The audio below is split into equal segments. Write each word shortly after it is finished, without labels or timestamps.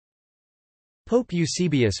Pope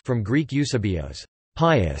Eusebius, from Greek Eusebios,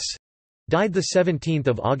 pious, died 17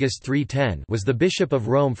 August 310, was the Bishop of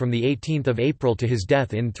Rome from 18 April to his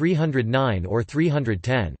death in 309 or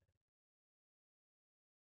 310.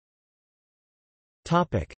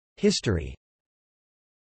 History.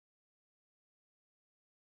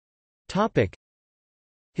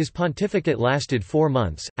 His pontificate lasted 4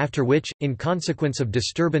 months, after which, in consequence of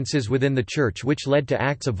disturbances within the Church which led to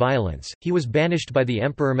acts of violence, he was banished by the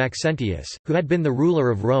Emperor Maxentius, who had been the ruler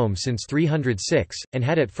of Rome since 306, and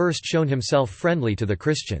had at first shown himself friendly to the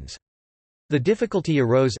Christians. The difficulty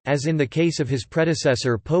arose, as in the case of his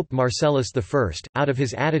predecessor Pope Marcellus I, out of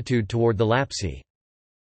his attitude toward the lapsi.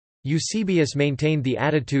 Eusebius maintained the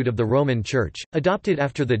attitude of the Roman Church, adopted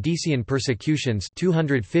after the Decian persecutions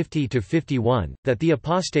 250–51, that the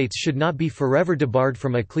apostates should not be forever debarred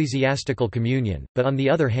from ecclesiastical communion, but on the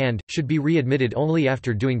other hand, should be readmitted only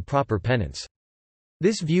after doing proper penance.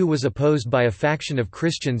 This view was opposed by a faction of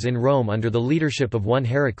Christians in Rome under the leadership of one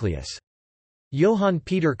Heraclius. Johann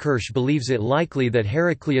Peter Kirsch believes it likely that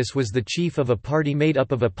Heraclius was the chief of a party made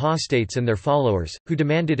up of apostates and their followers, who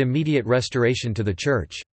demanded immediate restoration to the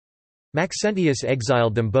Church. Maxentius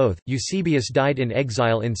exiled them both. Eusebius died in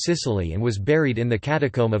exile in Sicily and was buried in the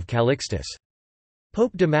catacomb of Calixtus.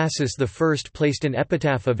 Pope Damasus I placed an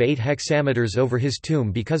epitaph of 8 hexameters over his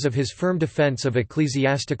tomb because of his firm defense of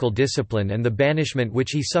ecclesiastical discipline and the banishment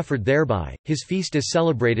which he suffered thereby. His feast is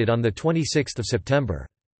celebrated on the 26th of September.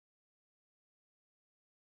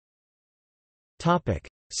 Topic.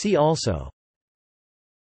 See also.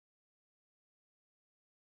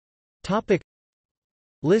 Topic.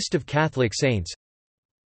 List of Catholic saints.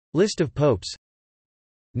 List of popes.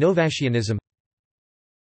 Novatianism.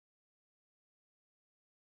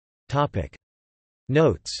 Topic.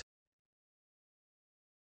 Notes.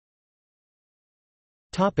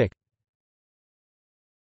 Topic.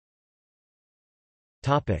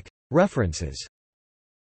 Topic. References.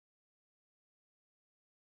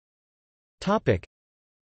 Topic.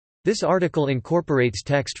 This article incorporates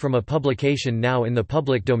text from a publication now in the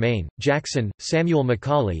public domain. Jackson, Samuel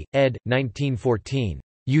Macaulay, ed. 1914.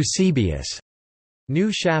 Eusebius.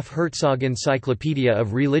 New Schaff-Herzog Encyclopedia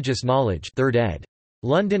of Religious Knowledge, 3rd ed.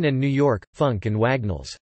 London and New York, Funk and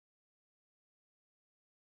Wagnalls.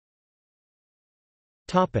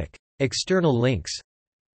 Topic. External links.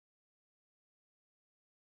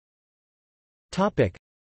 Topic.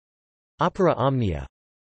 Opera Omnia.